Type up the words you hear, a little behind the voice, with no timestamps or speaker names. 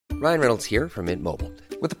Ryan Reynolds here from Mint Mobile.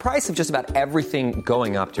 With the price of just about everything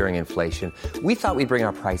going up during inflation, we thought we'd bring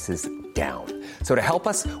our prices down. So to help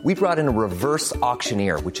us, we brought in a reverse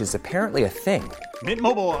auctioneer, which is apparently a thing. Mint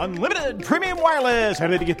Mobile Unlimited Premium Wireless. How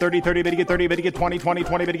to get 30, 30, bit to get 30, bit to get 20, 20,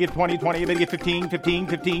 20, bit to get 20, 20, bit to get 15, 15,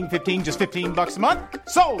 15, 15, just $15 a month?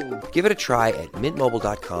 Sold! Give it a try at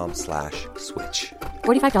mintmobile.com/switch.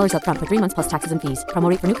 $45 up front for 3 months plus taxes and fees. Promo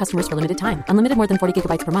rate for new customers for limited time. Unlimited more than 40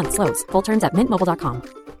 gigabytes per month. Slows full terms at mintmobile.com.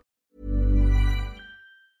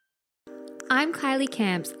 I'm Kylie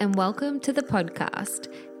Camps and welcome to the podcast.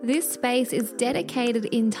 This space is dedicated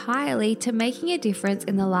entirely to making a difference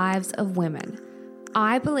in the lives of women.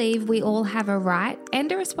 I believe we all have a right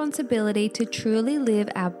and a responsibility to truly live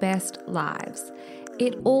our best lives.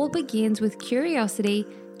 It all begins with curiosity,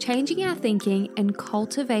 changing our thinking, and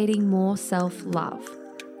cultivating more self-love.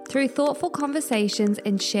 Through thoughtful conversations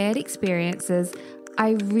and shared experiences,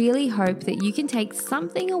 I really hope that you can take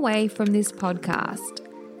something away from this podcast.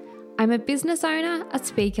 I'm a business owner, a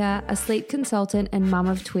speaker, a sleep consultant, and mum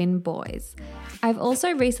of twin boys. I've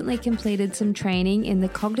also recently completed some training in the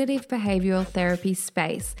cognitive behavioral therapy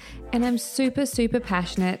space, and I'm super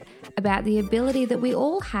passionate about the ability that we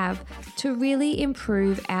all have to really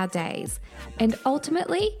improve our days. And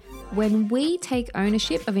ultimately, when we take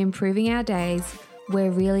ownership of improving our days, we're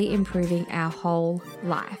really improving our whole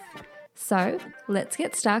life. So let's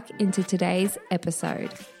get stuck into today's episode.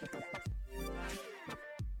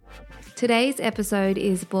 Today's episode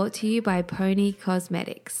is brought to you by Pony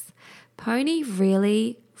Cosmetics. Pony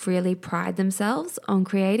really pride themselves on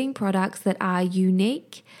creating products that are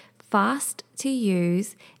unique, fast to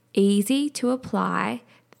use, easy to apply,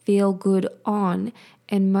 feel good on,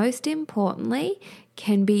 and most importantly,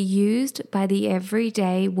 can be used by the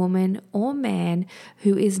everyday woman or man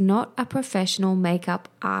who is not a professional makeup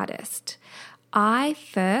artist. I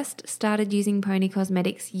first started using Pony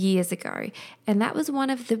Cosmetics years ago, and that was one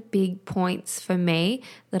of the big points for me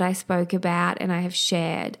that I spoke about and I have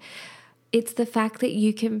shared. It's the fact that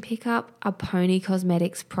you can pick up a Pony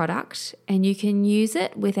Cosmetics product and you can use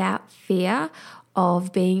it without fear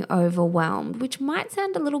of being overwhelmed, which might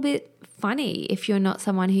sound a little bit funny if you're not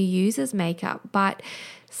someone who uses makeup, but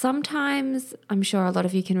sometimes, I'm sure a lot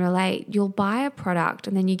of you can relate, you'll buy a product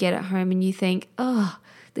and then you get it home and you think, oh,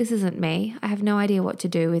 this isn't me. I have no idea what to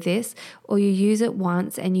do with this. Or you use it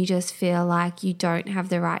once and you just feel like you don't have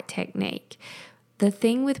the right technique. The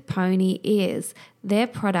thing with Pony is their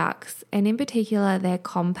products, and in particular their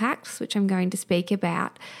compacts, which I'm going to speak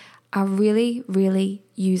about, are really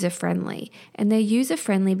user-friendly. And they're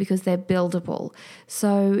user-friendly because they're buildable.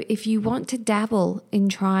 So if you want to dabble in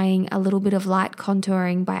trying a little bit of light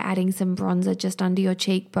contouring by adding some bronzer just under your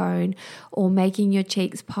cheekbone, or making your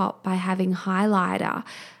cheeks pop by having highlighter,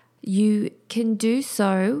 you can do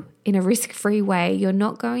so in a risk-free way. You're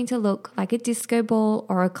not going to look like a disco ball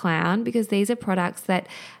or a clown because these are products that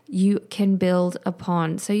you can build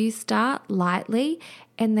upon. So you start lightly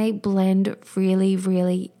and they blend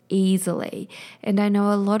really easily. And I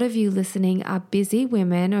know a lot of you listening are busy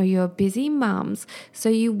women or you're busy mums, so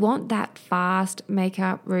you want that fast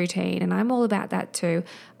makeup routine, and I'm all about that too.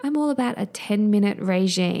 I'm all about a 10-minute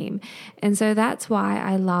regime, and so that's why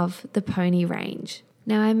I love the Pony range.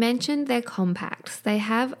 Now, I mentioned their compacts. They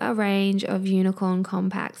have a range of unicorn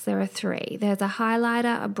compacts. There are 3. There's a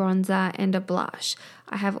highlighter, a bronzer, and a blush.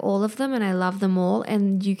 I have all of them and I love them all,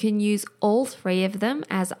 and you can use all 3 of them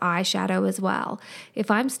as eyeshadow as well. If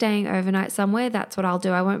I'm staying overnight somewhere, that's what I'll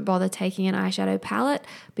do. I won't bother taking an eyeshadow palette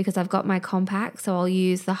because I've got my compact, so I'll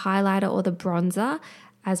use the highlighter or the bronzer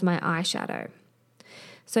as my eyeshadow.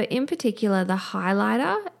 So in particular, the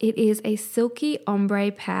highlighter, it is a silky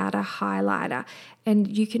ombre powder highlighter, and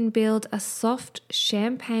you can build a soft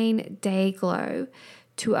champagne day glow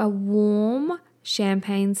to a warm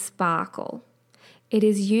champagne sparkle. It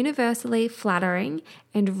is universally flattering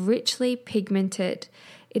and richly pigmented.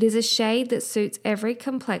 It is a shade that suits every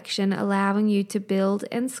complexion, allowing you to build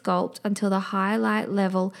and sculpt until the highlight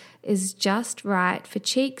level is just right for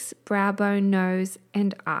cheeks, brow bone, nose,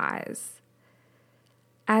 and eyes.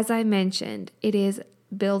 As I mentioned, it is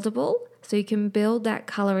buildable, so you can build that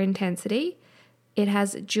color intensity. It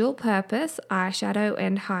has dual purpose eyeshadow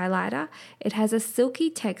and highlighter. It has a silky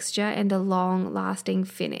texture and a long lasting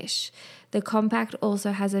finish. The compact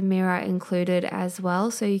also has a mirror included as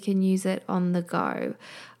well, so you can use it on the go.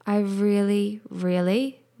 I really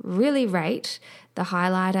rate the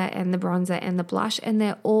highlighter and the bronzer and the blush, and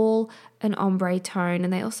they're all an ombre tone,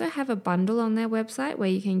 and they also have a bundle on their website where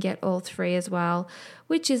you can get all 3 as well,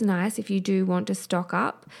 which is nice if you do want to stock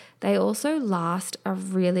up. They also last a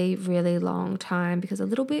really long time because a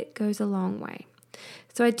little bit goes a long way.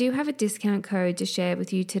 So I do have a discount code to share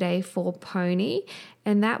with you today for Pony,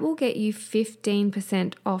 and that will get you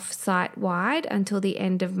 15% off site-wide until the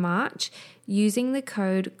end of March using the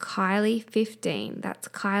code Kylie15. That's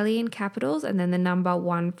Kylie in capitals and then the number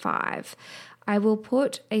 15. I will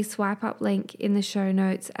put a swipe up link in the show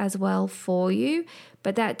notes as well for you,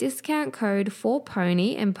 but that discount code for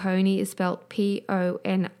Pony, and Pony is spelled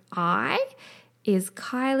Poni, is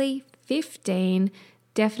Kylie15.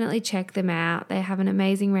 Definitely check them out. They have an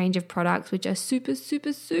amazing range of products which are super,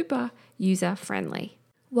 super, super user friendly.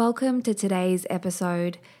 Welcome to today's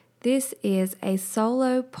episode. This is a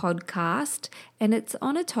solo podcast and it's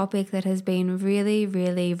on a topic that has been really,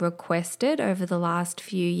 really requested over the last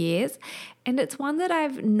few years. And it's one that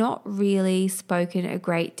I've not really spoken a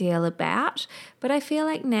great deal about, but I feel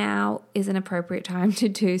like now is an appropriate time to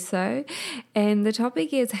do so. And the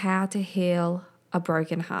topic is how to heal a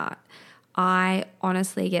broken heart. I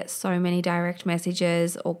honestly get so many direct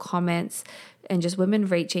messages or comments and just women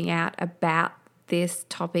reaching out about this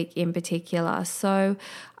topic in particular. So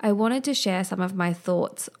I wanted to share some of my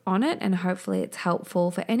thoughts on it, and hopefully it's helpful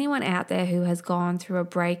for anyone out there who has gone through a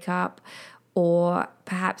breakup or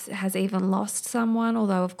perhaps has even lost someone,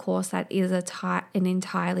 although of course that is an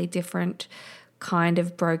entirely different kind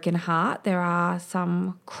of broken heart. There are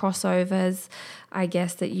some crossovers, I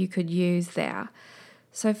guess, that you could use there.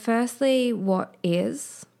 So firstly, what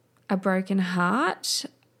is a broken heart?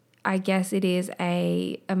 I guess it is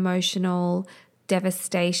a emotional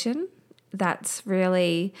devastation. That's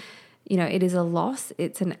really, it is a loss.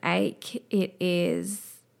 It's an ache. It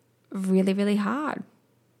is really, really hard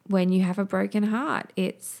when you have a broken heart.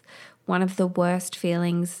 It's one of the worst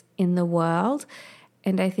feelings in the world.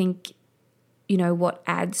 And I think, what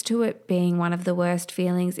adds to it being one of the worst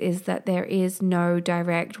feelings is that there is no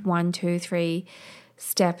direct 1, 2, 3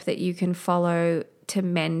 step that you can follow to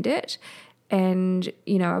mend it. And,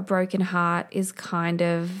 a broken heart is kind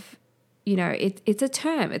of, it's a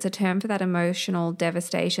term. It's a term for that emotional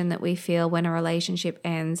devastation that we feel when a relationship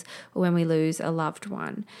ends or when we lose a loved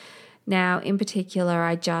one. Now, in particular,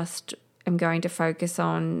 I just am going to focus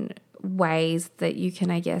on ways that you can,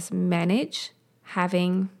 I guess, manage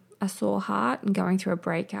having a sore heart and going through a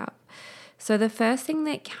breakup. So the first thing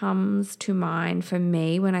that comes to mind for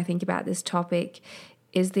me when I think about this topic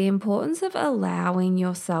is the importance of allowing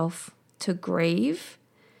yourself to grieve.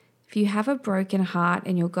 If you have a broken heart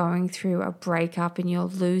and you're going through a breakup and you're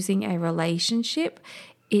losing a relationship,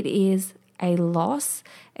 it is a loss,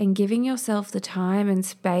 and giving yourself the time and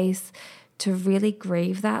space to really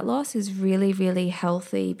grieve that loss is really, really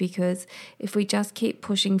healthy, because if we just keep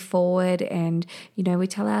pushing forward and, we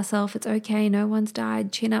tell ourselves it's okay, no one's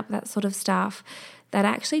died, chin up, that sort of stuff, that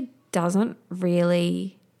actually doesn't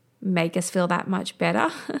really make us feel that much better.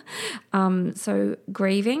 So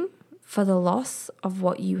grieving for the loss of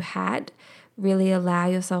what you had, really allow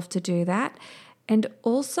yourself to do that. And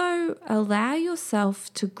also allow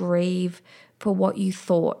yourself to grieve for what you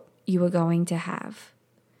thought you were going to have.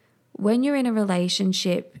 When you're in a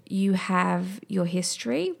relationship, you have your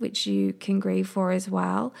history, which you can grieve for as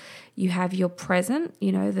well. You have your present,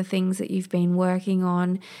 the things that you've been working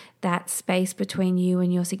on, that space between you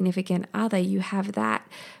and your significant other, you have that.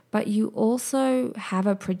 But you also have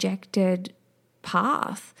a projected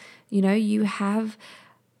path. You have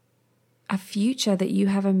a future that you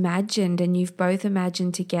have imagined and you've both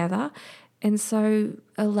imagined together. And so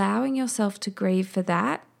allowing yourself to grieve for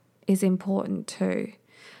that is important too.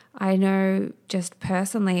 I know just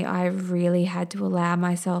personally, I really had to allow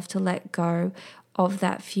myself to let go of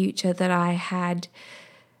that future that I had,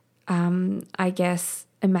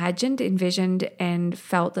 imagined, envisioned, and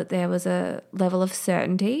felt that there was a level of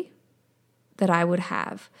certainty that I would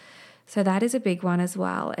have. So that is a big one as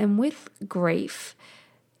well. And with grief,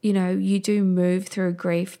 you do move through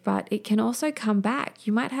grief, but it can also come back.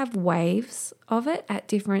 You might have waves of it at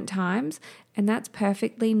different times, and that's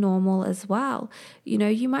perfectly normal as well.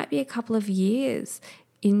 You might be a couple of years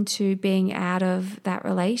into being out of that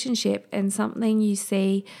relationship, and something you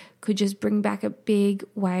see could just bring back a big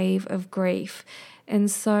wave of grief. And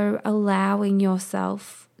so allowing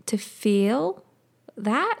yourself to feel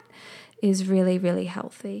that is really, really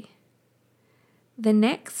healthy. The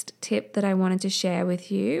next tip that I wanted to share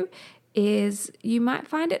with you is you might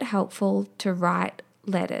find it helpful to write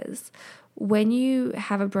letters. When you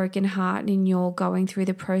have a broken heart and you're going through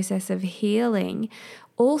the process of healing,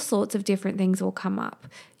 all sorts of different things will come up.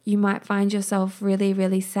 You might find yourself really,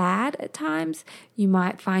 really sad at times. You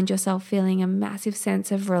might find yourself feeling a massive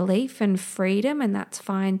sense of relief and freedom, and that's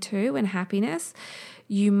fine too, and happiness.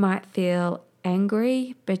 You might feel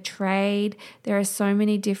angry, betrayed. There are so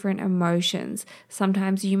many different emotions.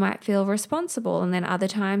 Sometimes you might feel responsible, and then other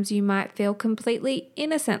times you might feel completely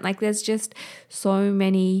innocent. Like there's just so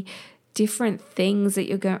many different things that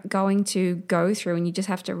you're going to go through, and you just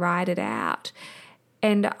have to write it out.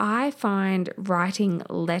 And I find writing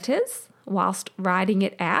letters whilst writing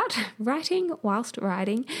it out,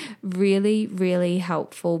 really, really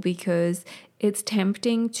helpful, because it's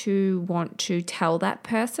tempting to want to tell that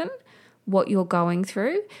person what you're going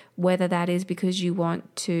through, whether that is because you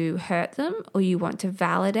want to hurt them or you want to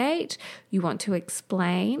validate, you want to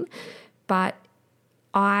explain. But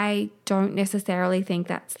I don't necessarily think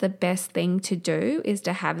that's the best thing to do, is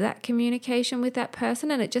to have that communication with that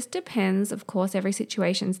person. And it just depends. Of course, every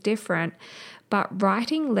situation's different, but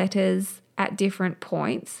writing letters at different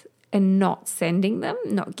points and not sending them,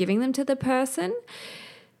 not giving them to the person,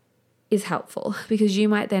 is helpful, because you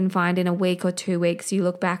might then find in a week or 2 weeks, you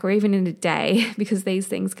look back, or even in a day, because these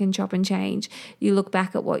things can chop and change. You look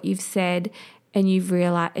back at what you've said and you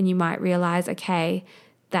might realize, okay,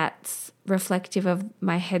 that's reflective of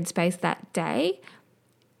my headspace that day.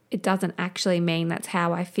 It doesn't actually mean that's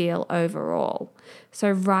how I feel overall.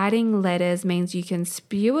 So writing letters means you can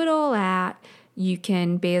spew it all out. You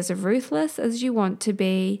can be as ruthless as you want to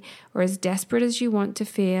be, or as desperate as you want to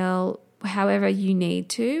feel, however you need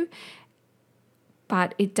to.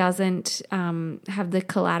 But it doesn't have the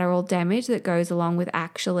collateral damage that goes along with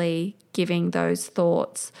actually giving those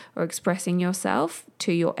thoughts or expressing yourself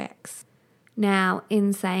to your ex. Now,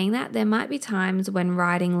 in saying that, there might be times when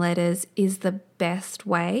writing letters is the best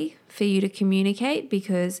way for you to communicate,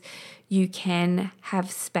 because you can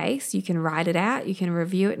have space, you can write it out, you can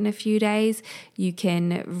review it in a few days, you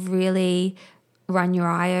can really run your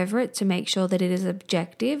eye over it to make sure that it is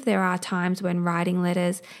objective. There are times when writing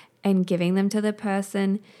letters and giving them to the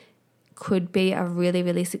person could be a really,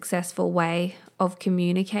 really successful way of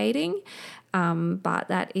communicating, but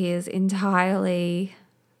that is entirely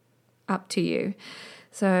up to you.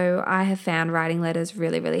 So I have found writing letters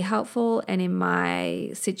really, really helpful, and in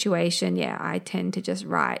my situation, I tend to just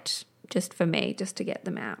write just for me, just to get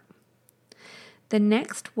them out. The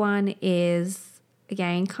next one is,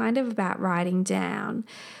 again, kind of about writing down.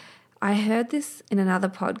 I heard this in another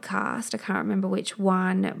podcast, I can't remember which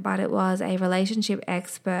one, but it was a relationship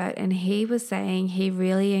expert, and he was saying he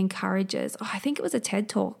really encourages, I think it was a TED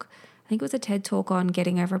Talk. I think it was a TED Talk on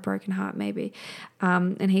getting over a broken heart, maybe.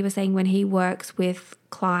 And he was saying when he works with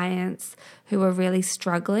clients who are really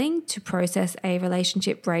struggling to process a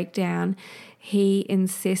relationship breakdown, he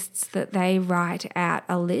insists that they write out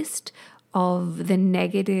a list of the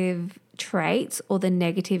negative traits or the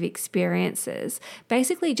negative experiences,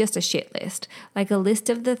 basically just a shit list, like a list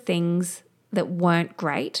of the things that weren't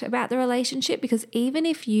great about the relationship, because even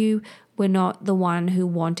if you were not the one who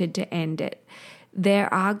wanted to end it,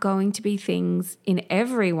 there are going to be things in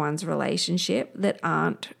everyone's relationship that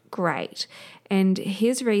aren't great. And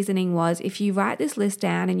his reasoning was, if you write this list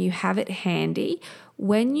down and you have it handy,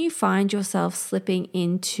 when you find yourself slipping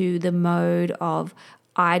into the mode of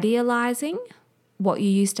idealizing what you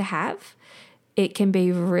used to have, it can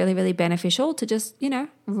be really, really beneficial to just,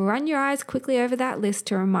 run your eyes quickly over that list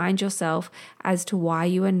to remind yourself as to why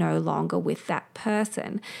you are no longer with that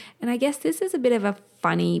person. And I guess this is a bit of a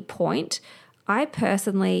funny point. I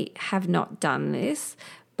personally have not done this,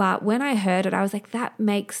 but when I heard it, I was like, that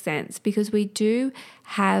makes sense, because we do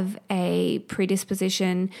have a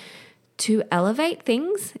predisposition to elevate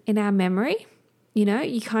things in our memory.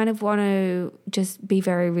 You kind of want to just be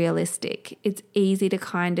very realistic. It's easy to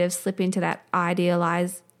kind of slip into that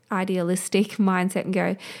idealistic mindset and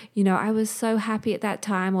go, I was so happy at that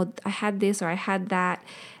time, or I had this, or I had that.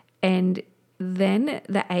 And then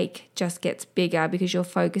the ache just gets bigger because you're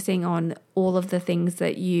focusing on all of the things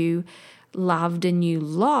that you loved and you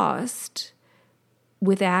lost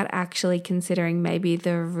without actually considering maybe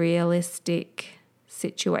the realistic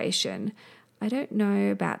situation. I don't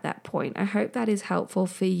know about that point. I hope that is helpful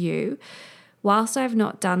for you. Whilst I've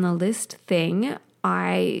not done the list thing,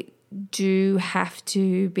 I do have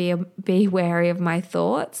to be wary of my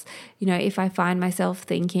thoughts. If I find myself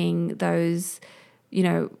thinking those,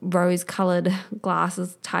 rose-colored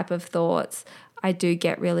glasses type of thoughts, I do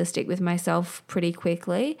get realistic with myself pretty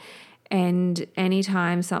quickly. And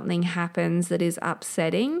anytime something happens that is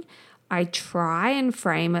upsetting, I try and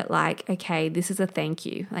frame it like, okay, this is a thank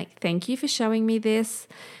you. Like, thank you for showing me this.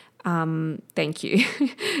 Thank you.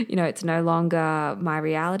 It's no longer my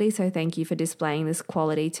reality, so thank you for displaying this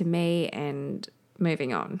quality to me, and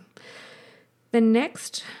moving on. The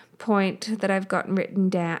next point that I've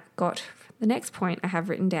the next point I have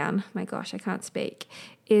written down, my gosh, I can't speak,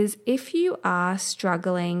 is if you are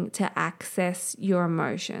struggling to access your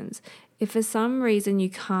emotions, if for some reason you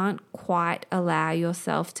can't quite allow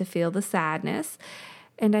yourself to feel the sadness,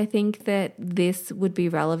 and I think that this would be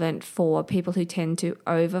relevant for people who tend to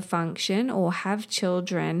overfunction or have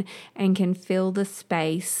children and can fill the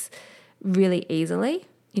space really easily.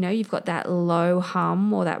 You know, you've got that low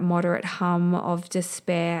hum or that moderate hum of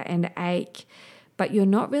despair and ache, but you're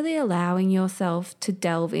not really allowing yourself to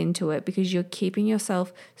delve into it because you're keeping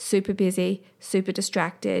yourself super busy, super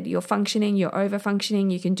distracted. You're functioning, you're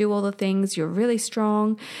over-functioning, you can do all the things, you're really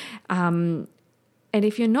strong. And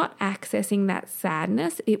if you're not accessing that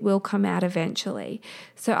sadness, it will come out eventually.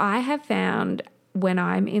 So I have found when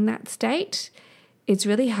I'm in that state, it's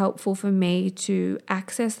really helpful for me to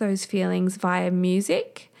access those feelings via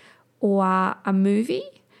music or a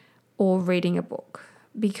movie or reading a book,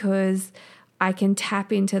 because I can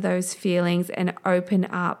tap into those feelings and open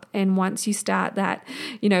up. And once you start that,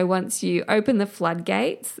 once you open the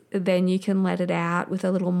floodgates, then you can let it out with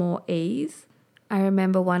a little more ease. I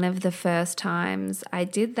remember one of the first times I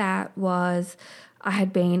did that was I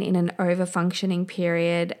had been in an over-functioning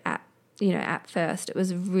period at first. It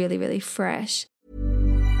was really, really fresh.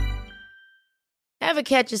 Ever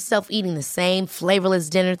catch yourself eating the same flavorless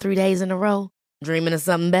dinner 3 days in a row? Dreaming of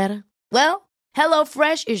something better? Well,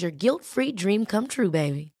 HelloFresh is your guilt-free dream come true,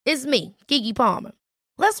 baby. It's me, Keke Palmer.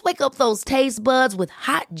 Let's wake up those taste buds with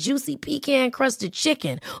hot, juicy pecan-crusted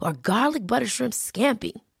chicken or garlic butter shrimp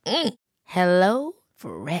scampi.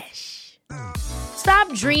 HelloFresh.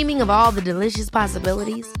 Stop dreaming of all the delicious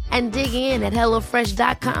possibilities and dig in at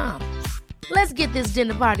HelloFresh.com. Let's get this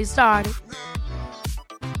dinner party started.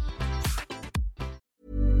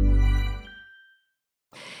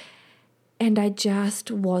 And I just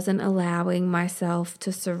wasn't allowing myself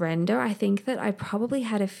to surrender. I think that I probably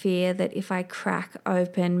had a fear that if I crack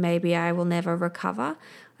open, maybe I will never recover.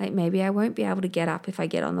 Like maybe I won't be able to get up if I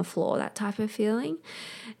get on the floor, that type of feeling.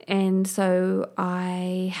 And so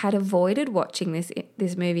I had avoided watching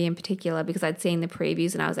this movie in particular because I'd seen the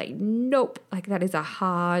previews and I was like, nope, like that is a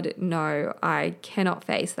hard no. I cannot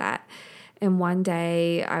face that. And one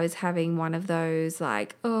day I was having one of those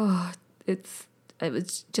like, it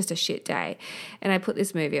was just a shit day. And I put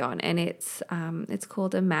this movie on and it's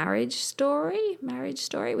called A Marriage Story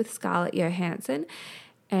with Scarlett Johansson.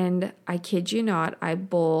 And I kid you not, I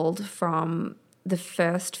bawled from the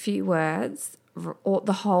first few words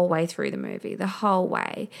the whole way through the movie, the whole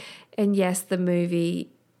way. And yes, the movie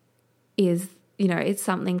is, it's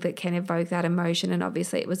something that can evoke that emotion. And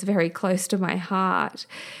obviously it was very close to my heart.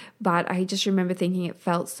 But I just remember thinking it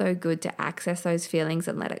felt so good to access those feelings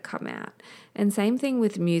and let it come out. And same thing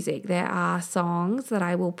with music. There are songs that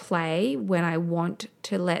I will play when I want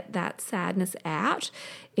to let that sadness out.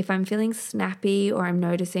 If I'm feeling snappy or I'm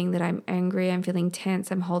noticing that I'm angry, I'm feeling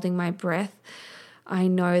tense, I'm holding my breath, I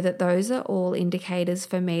know that those are all indicators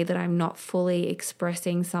for me that I'm not fully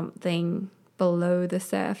expressing something below the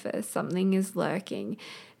surface. Something is lurking.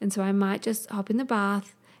 And so I might just hop in the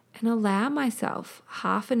bath and allow myself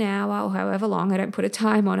half an hour or however long, I don't put a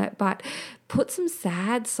time on it, but put some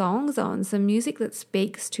sad songs on, some music that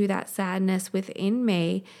speaks to that sadness within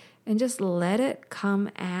me and just let it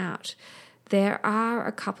come out. There are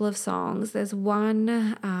a couple of songs. There's one,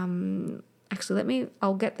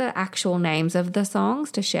 I'll get the actual names of the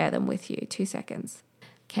songs to share them with you. 2 seconds.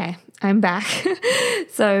 Okay, I'm back.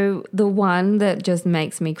 So the one that just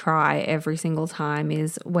makes me cry every single time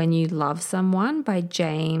is When You Love Someone by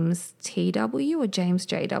James T.W. or James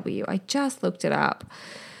J.W. I just looked it up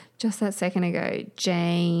just that second ago.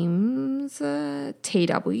 James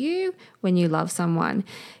T.W. When You Love Someone.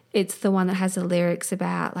 It's the one that has the lyrics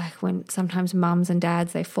about like when sometimes mums and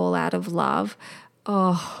dads, they fall out of love.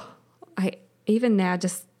 Oh, even now,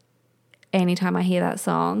 just anytime I hear that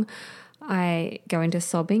song, I go into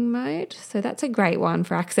sobbing mode. So that's a great one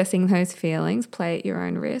for accessing those feelings. Play at your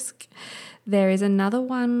own risk. There is another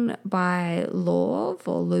one by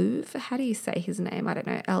Lauv. How do you say his name? I don't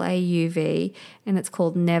know. Lauv. And it's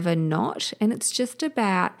called Never Not. And it's just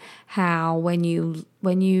about how when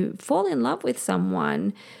you fall in love with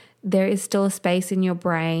someone, there is still a space in your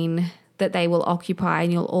brain that they will occupy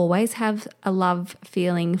and you'll always have a love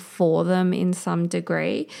feeling for them in some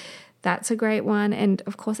degree. That's a great one. And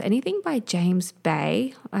of course, anything by James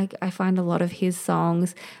Bay, I find a lot of his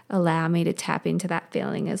songs allow me to tap into that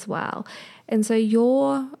feeling as well. And so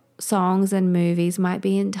your songs and movies might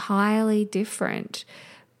be entirely different,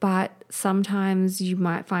 but sometimes you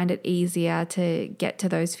might find it easier to get to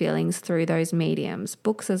those feelings through those mediums.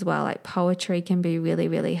 Books as well, like poetry, can be really,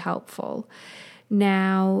 really helpful.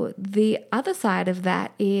 Now, the other side of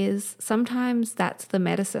that is sometimes that's the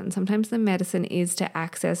medicine. Sometimes the medicine is to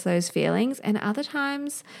access those feelings, and other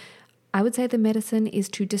times I would say the medicine is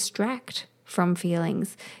to distract from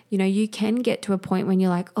feelings. You know, you can get to a point when you're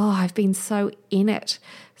like, oh, I've been so in it,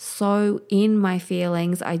 so in my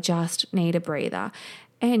feelings, I just need a breather.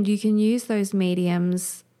 And you can use those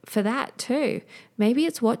mediums for that too. Maybe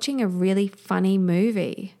it's watching a really funny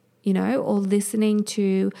movie, you know, or listening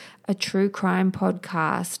to a true crime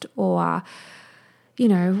podcast, or, you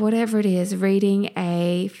know, whatever it is, reading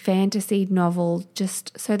a fantasy novel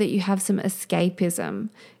just so that you have some escapism.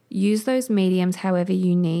 Use those mediums however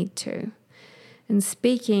you need to. And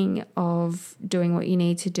speaking of doing what you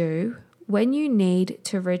need to do, when you need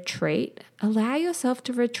to retreat, allow yourself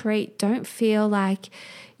to retreat. Don't feel like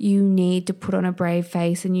you need to put on a brave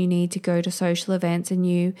face and you need to go to social events and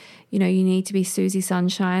you need to be Susie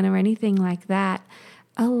Sunshine or anything like that.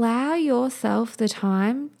 Allow yourself the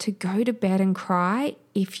time to go to bed and cry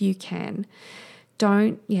if you can.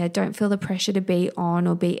 Don't feel the pressure to be on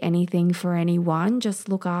or be anything for anyone. Just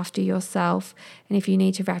look after yourself. And if you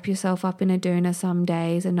need to wrap yourself up in a doona some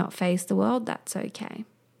days and not face the world, that's okay.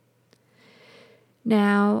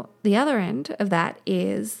 Now, the other end of that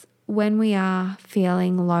is when we are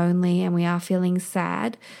feeling lonely and we are feeling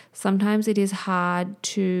sad, sometimes it is hard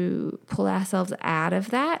to pull ourselves out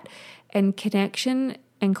of that. And connection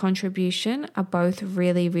and contribution are both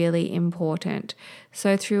really, really important.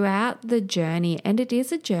 So throughout the journey, and it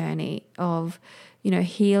is a journey of,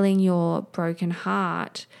 healing your broken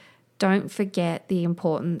heart, don't forget the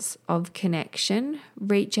importance of connection.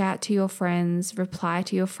 Reach out to your friends, reply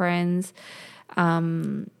to your friends.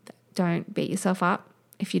 Don't beat yourself up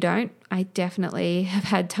if you don't. I definitely have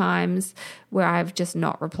had times where I've just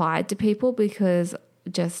not replied to people because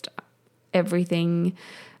just everything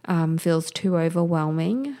feels too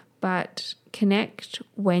overwhelming. But connect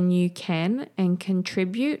when you can and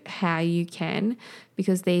contribute how you can,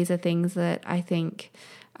 because these are things that I think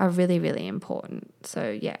are really, really important.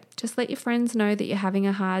 So yeah, just let your friends know that you're having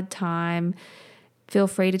a hard time. Feel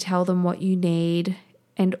free to tell them what you need.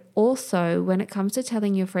 And also, when it comes to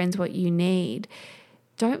telling your friends what you need,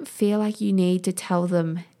 don't feel like you need to tell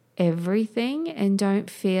them everything, and don't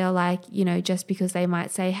feel like, just because they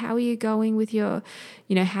might say, how are you going with your,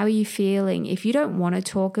 how are you feeling? If you don't want to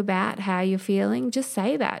talk about how you're feeling, just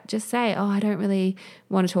say that. Just say, oh, I don't really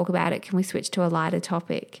want to talk about it. Can we switch to a lighter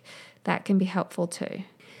topic? That can be helpful too.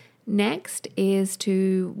 Next is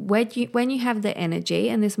to, when you have the energy,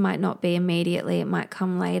 and this might not be immediately, it might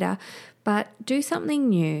come later, but do something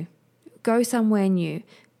new. Go somewhere new.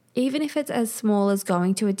 Even if it's as small as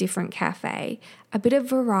going to a different cafe, a bit of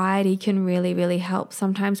variety can really, really help.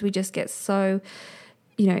 Sometimes we just get so,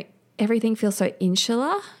 everything feels so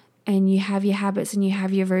insular, and you have your habits and you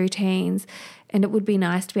have your routines, and it would be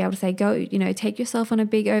nice to be able to say, go, take yourself on a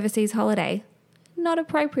big overseas holiday. Not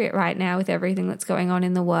appropriate right now with everything that's going on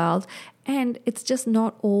in the world. And it's just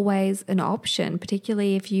not always an option,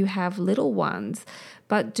 particularly if you have little ones.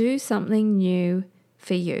 But do something new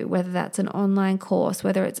for you, whether that's an online course,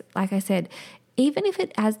 whether it's, like I said, even if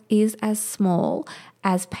it is as small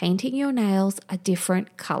as painting your nails a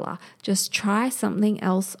different color. Just try something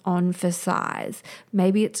else on for size.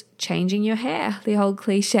 Maybe it's changing your hair, the old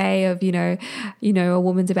cliche of, a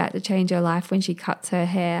woman's about to change her life when she cuts her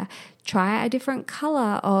hair. Try a different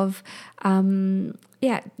color of,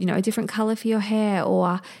 a different color for your hair.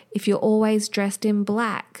 Or if you're always dressed in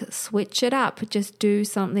black, switch it up. Just do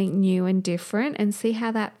something new and different and see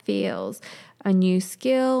how that feels. A new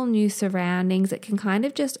skill, new surroundings. It can kind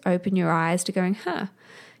of just open your eyes to going,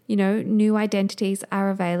 new identities are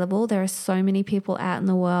available. There are so many people out in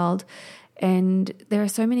the world, and there are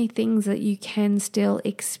so many things that you can still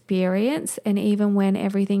experience. And even when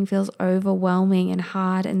everything feels overwhelming and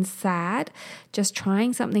hard and sad, just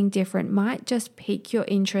trying something different might just pique your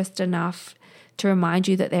interest enough to remind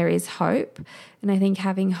you that there is hope. And I think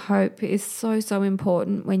having hope is so, so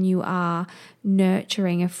important when you are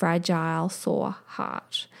nurturing a fragile, sore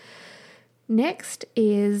heart. Next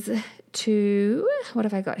is what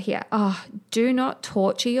have I got here? Do not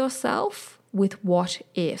torture yourself with what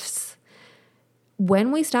ifs.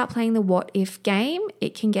 When we start playing the what if game,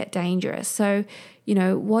 it can get dangerous. So,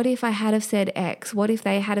 what if I had have said X? What if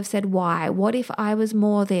they had have said Y? What if I was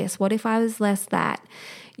more this? What if I was less that?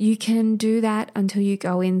 You can do that until you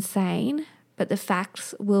go insane, but the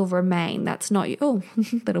facts will remain. That's not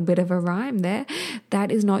little bit of a rhyme there.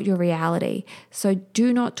 That is not your reality. So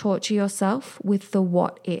do not torture yourself with the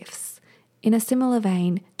what ifs. In a similar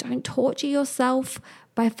vein, don't torture yourself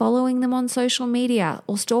by following them on social media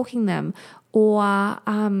or stalking them, or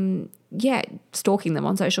stalking them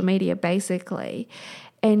on social media basically,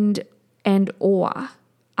 and or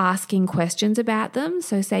asking questions about them.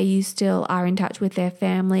 So say you still are in touch with their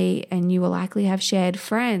family and you will likely have shared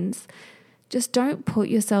friends. Just don't put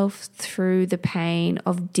yourself through the pain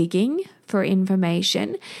of digging for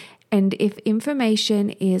information. And if information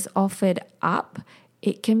is offered up,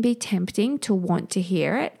 it can be tempting to want to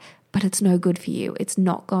hear it, but it's no good for you. It's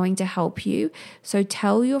not going to help you. So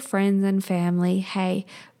tell your friends and family, hey,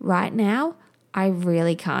 right now, I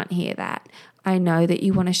really can't hear that. I know that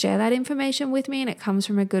you want to share that information with me and it comes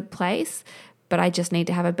from a good place, but I just need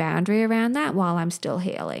to have a boundary around that while I'm still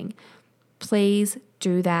healing. Please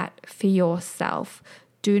do that for yourself.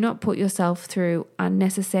 Do not put yourself through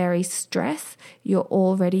unnecessary stress. You're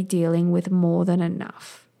already dealing with more than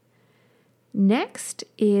enough. Next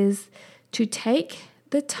is to take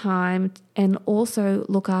the time and also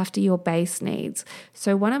look after your base needs.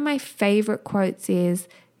 So one of my favorite quotes is,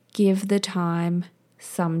 give the time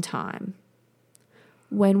some time.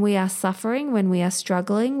 When we are suffering, when we are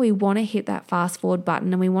struggling, we want to hit that fast forward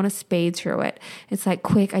button and we want to speed through it. It's like,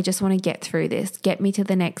 quick, I just want to get through this, get me to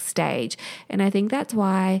the next stage. And I think that's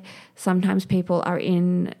why sometimes people are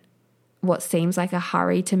in what seems like a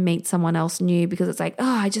hurry to meet someone else new, because it's like,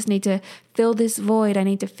 I just need to fill this void. I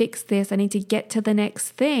need to fix this. I need to get to the next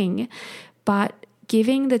thing. But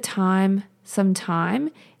giving the time some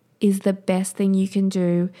time is the best thing you can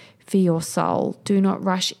do for your soul. Do not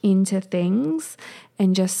rush into things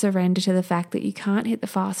and just surrender to the fact that you can't hit the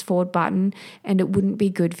fast forward button and it wouldn't be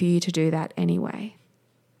good for you to do that anyway.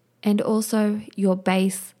 And also your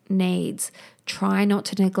base needs. Try not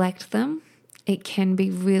to neglect them. It can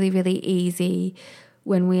be really, really easy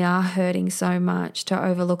when we are hurting so much to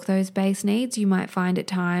overlook those base needs. You might find at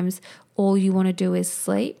times all you want to do is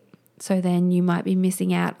sleep. So then you might be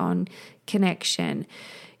missing out on connection.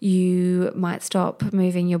 You might stop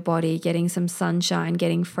moving your body, getting some sunshine,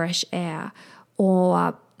 getting fresh air.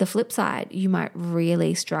 Or the flip side, you might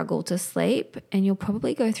really struggle to sleep and you'll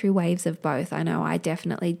probably go through waves of both. I know I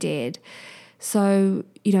definitely did. So,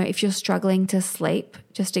 if you're struggling to sleep,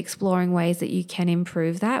 just exploring ways that you can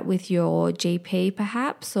improve that with your GP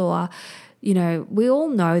perhaps, or, we all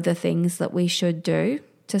know the things that we should do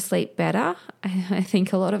to sleep better. I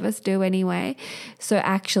think a lot of us do anyway. So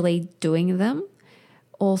actually doing them.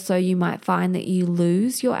 Also, you might find that you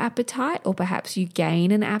lose your appetite, or perhaps you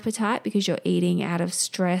gain an appetite because you're eating out of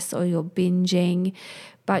stress or you're binging.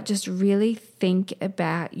 But just really think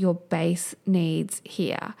about your base needs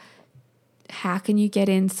here. How can you get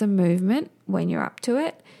in some movement when you're up to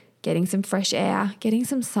it? Getting some fresh air, getting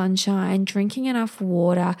some sunshine, drinking enough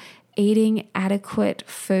water, eating adequate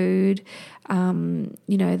food,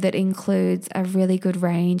 that includes a really good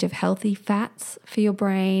range of healthy fats for your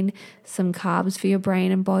brain, some carbs for your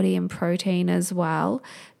brain and body, and protein as well.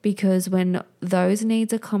 Because when those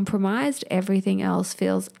needs are compromised, everything else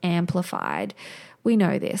feels amplified. We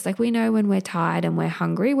know this. We know when we're tired and we're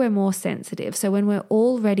hungry, we're more sensitive. So when we're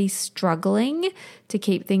already struggling to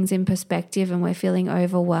keep things in perspective and we're feeling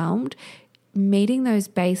overwhelmed, meeting those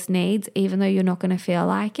base needs, even though you're not going to feel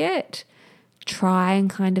like it, try and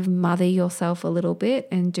kind of mother yourself a little bit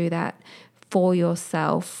and do that for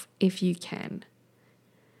yourself if you can.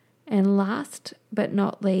 And last but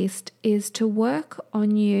not least is to work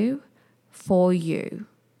on you for you.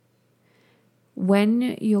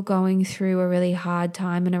 When you're going through a really hard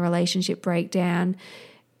time and a relationship breakdown,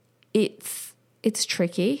 it's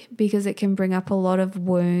tricky because it can bring up a lot of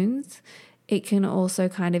wounds. It can also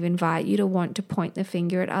kind of invite you to want to point the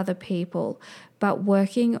finger at other people. But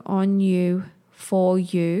working on you for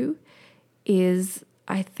you is,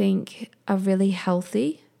 I think, a really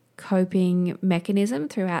healthy coping mechanism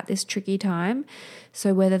throughout this tricky time.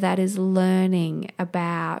 So whether that is learning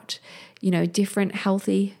about, different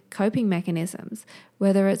healthy coping mechanisms,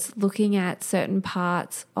 whether it's looking at certain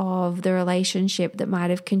parts of the relationship that might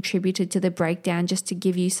have contributed to the breakdown just to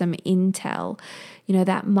give you some intel,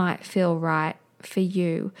 that might feel right for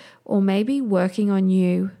you. Or maybe working on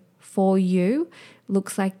you for you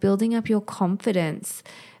looks like building up your confidence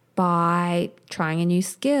by trying a new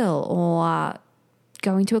skill or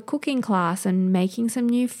going to a cooking class and making some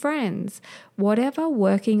new friends. Whatever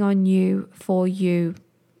working on you for you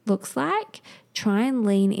looks like, try and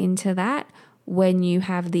lean into that when you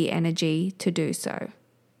have the energy to do so.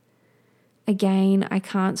 Again, I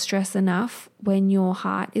can't stress enough, when your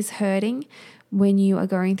heart is hurting, when you are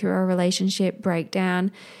going through a relationship breakdown,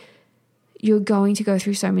 you're going to go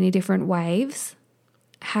through so many different waves.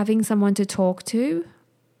 Having someone to talk to,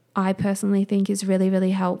 I personally think, is really,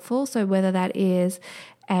 really helpful. So whether that is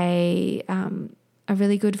a a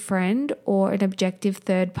really good friend or an objective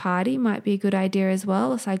third party might be a good idea as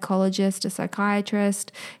well. A psychologist, a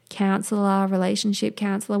psychiatrist, counselor, relationship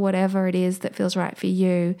counselor, whatever it is that feels right for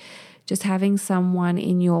you. Just having someone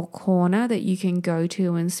in your corner that you can go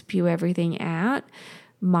to and spew everything out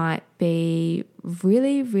might be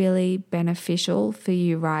really, really beneficial for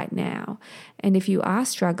you right now. And if you are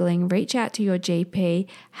struggling, reach out to your GP,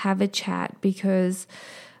 have a chat, because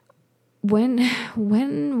when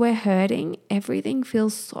we're hurting, everything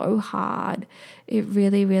feels so hard. It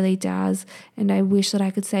really, really does. And I wish that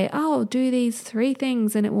I could say, oh, do these 3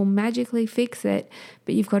 things and it will magically fix it.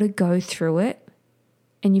 But you've got to go through it,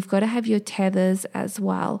 and you've got to have your tethers as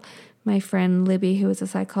well. My friend Libby, who is a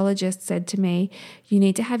psychologist, said to me, you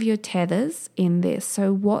need to have your tethers in this.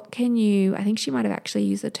 So what can you, I think she might have actually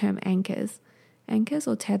used the term anchors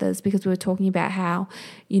or tethers, because we were talking about how,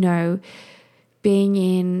 being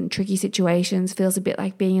in tricky situations feels a bit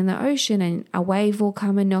like being in the ocean, and a wave will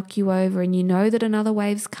come and knock you over, and you know that another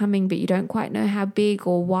wave's coming, but you don't quite know how big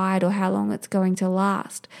or wide or how long it's going to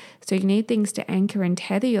last. So you need things to anchor and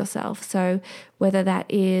tether yourself. So whether that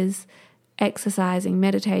is exercising,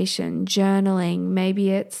 meditation, journaling, maybe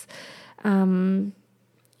it's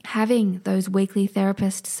having those weekly therapy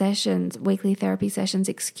sessions,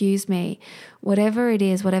 whatever it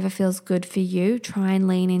is, whatever feels good for you, try and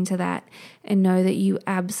lean into that and know that you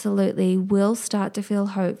absolutely will start to feel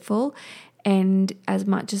hopeful. And as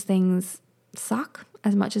much as things suck,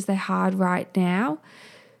 as much as they're hard right now,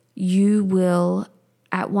 you will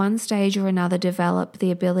at one stage or another develop the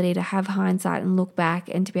ability to have hindsight and look back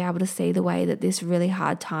and to be able to see the way that this really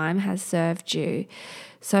hard time has served you.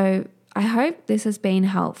 So I hope this has been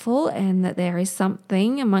helpful and that there is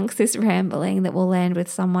something amongst this rambling that will land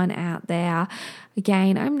with someone out there.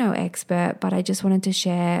 Again, I'm no expert, but I just wanted to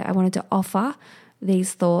share, I wanted to offer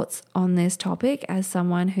these thoughts on this topic as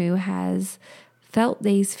someone who has felt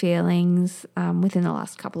these feelings within the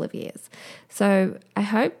last couple of years. So I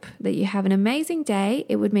hope that you have an amazing day.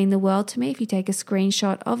 It would mean the world to me if you take a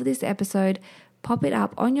screenshot of this episode, pop it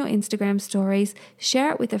up on your Instagram stories,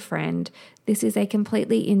 share it with a friend. This is a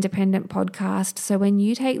completely independent podcast. So when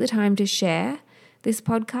you take the time to share this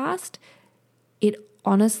podcast, it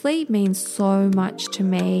honestly means so much to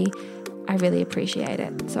me. I really appreciate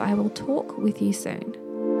it. So I will talk with you soon.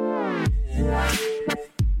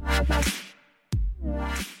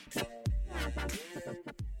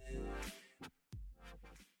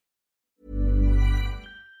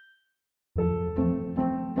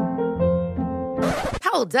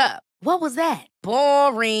 Hold up. What was that?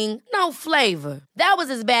 Boring. No flavor. That was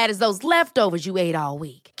as bad as those leftovers you ate all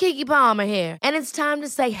week. Keke Palmer here. And it's time to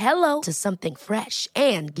say hello to something fresh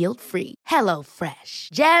and guilt-free. Hello Fresh.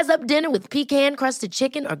 Jazz up dinner with pecan-crusted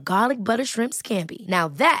chicken or garlic butter shrimp scampi. Now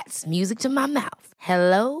that's music to my mouth.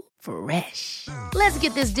 Hello Fresh. Let's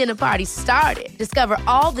get this dinner party started. Discover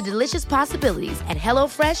all the delicious possibilities at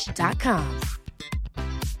HelloFresh.com.